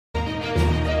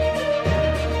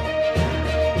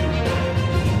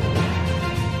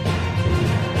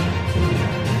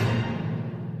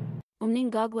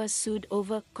Mnangagwa sued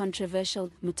over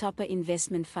controversial Mutapa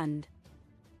Investment Fund.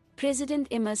 President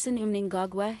Emmerson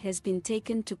Mnangagwa has been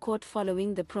taken to court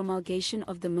following the promulgation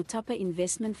of the Mutapa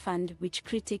Investment Fund, which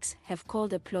critics have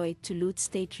called a ploy to loot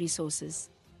state resources.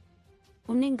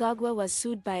 Mnangagwa was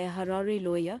sued by a Harare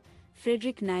lawyer,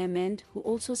 Fredrick Nyamande, who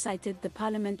also cited the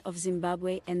Parliament of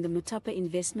Zimbabwe and the Mutapa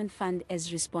Investment Fund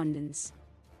as respondents.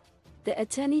 The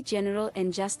Attorney General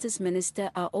and Justice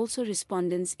Minister are also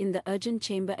respondents in the urgent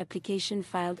chamber application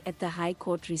filed at the High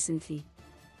Court recently.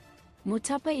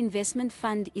 Mutapa Investment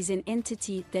Fund is an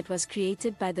entity that was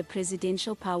created by the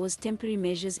Presidential Powers Temporary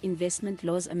Measures Investment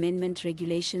Laws Amendment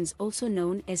Regulations, also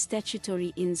known as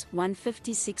Statutory Ins.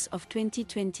 156 of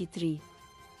 2023.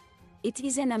 It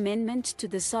is an amendment to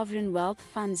the Sovereign Wealth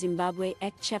Fund Zimbabwe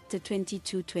Act Chapter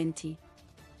 2220.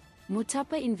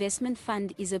 Mutapa Investment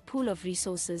Fund is a pool of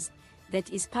resources that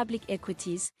is public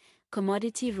equities,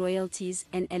 commodity royalties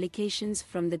and allocations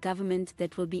from the government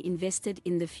that will be invested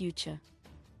in the future.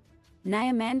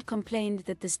 Nyamande complained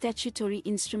that the statutory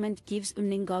instrument gives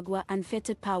Mnangagwa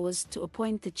unfettered powers to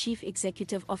appoint the chief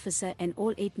executive officer and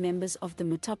all 8 members of the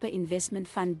Mutapa Investment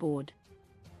Fund board.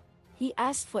 He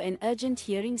asked for an urgent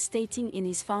hearing, stating in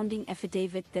his founding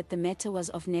affidavit that the matter was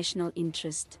of national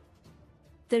interest.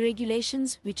 The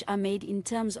regulations which are made in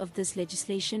terms of this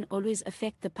legislation always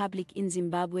affect the public in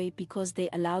Zimbabwe because they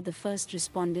allow the first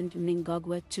respondent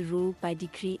Mnangagwa to rule by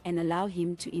decree and allow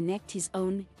him to enact his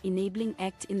own enabling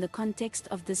act. In the context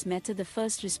of this matter, the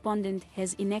first respondent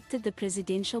has enacted the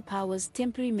Presidential Powers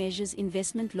Temporary Measures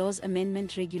Investment Laws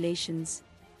Amendment Regulations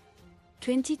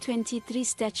 2023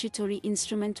 Statutory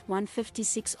Instrument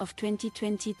 156 of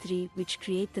 2023, which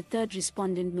create the third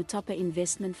respondent Mutapa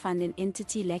Investment Fund, an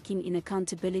entity lacking in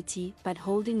accountability but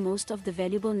holding most of the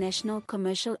valuable national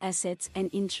commercial assets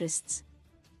and interests.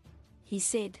 He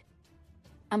said.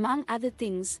 Among other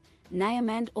things,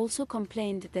 Nyamande also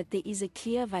complained that there is a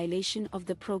clear violation of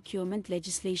the procurement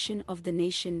legislation of the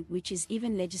nation, which is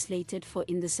even legislated for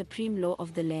in the supreme law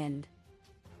of the land.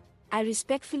 I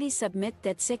respectfully submit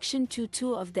that Section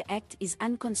 22 of the Act is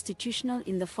unconstitutional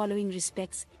in the following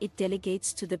respects. It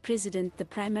delegates to the President the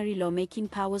primary lawmaking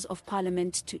powers of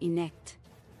Parliament to enact,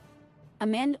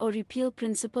 amend or repeal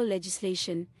principal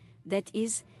legislation, that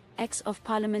is, acts of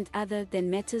Parliament other than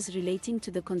matters relating to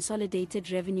the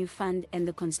Consolidated Revenue Fund and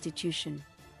the Constitution.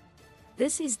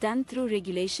 This is done through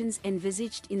regulations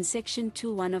envisaged in Section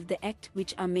 2(1) of the Act,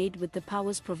 which are made with the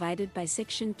powers provided by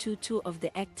Section 2(2) of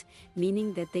the Act,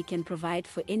 meaning that they can provide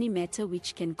for any matter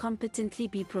which can competently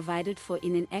be provided for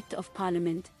in an Act of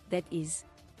Parliament, that is,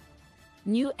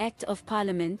 new Act of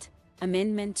Parliament,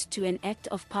 amendment to an Act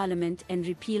of Parliament and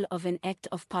repeal of an Act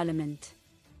of Parliament.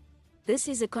 This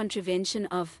is a contravention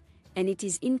of, and it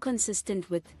is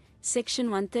inconsistent with, Section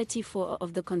 134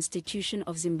 of the Constitution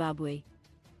of Zimbabwe.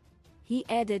 He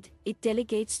added, it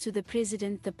delegates to the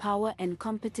President the power and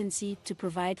competency to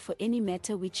provide for any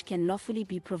matter which can lawfully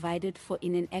be provided for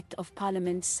in an Act of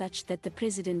Parliament, such that the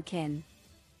President can,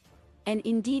 and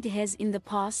indeed has in the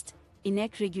past,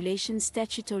 enact regulations,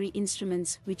 statutory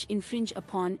instruments which infringe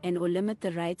upon and or limit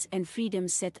the rights and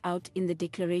freedoms set out in the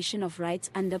Declaration of Rights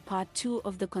under Part 2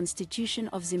 of the Constitution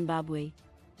of Zimbabwe.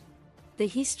 The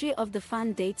history of the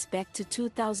fund dates back to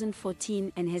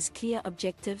 2014 and has clear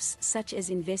objectives such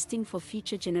as investing for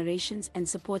future generations and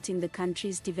supporting the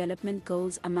country's development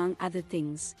goals, among other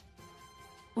things.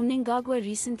 Mnangagwa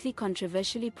recently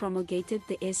controversially promulgated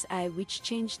the SI, which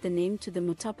changed the name to the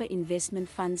Mutapa Investment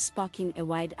Fund, sparking a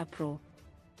wide uproar.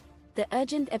 The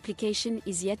urgent application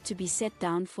is yet to be set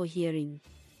down for hearing.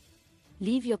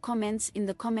 Leave your comments in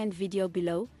the comment video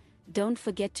below. Don't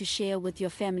forget to share with your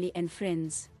family and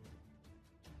friends.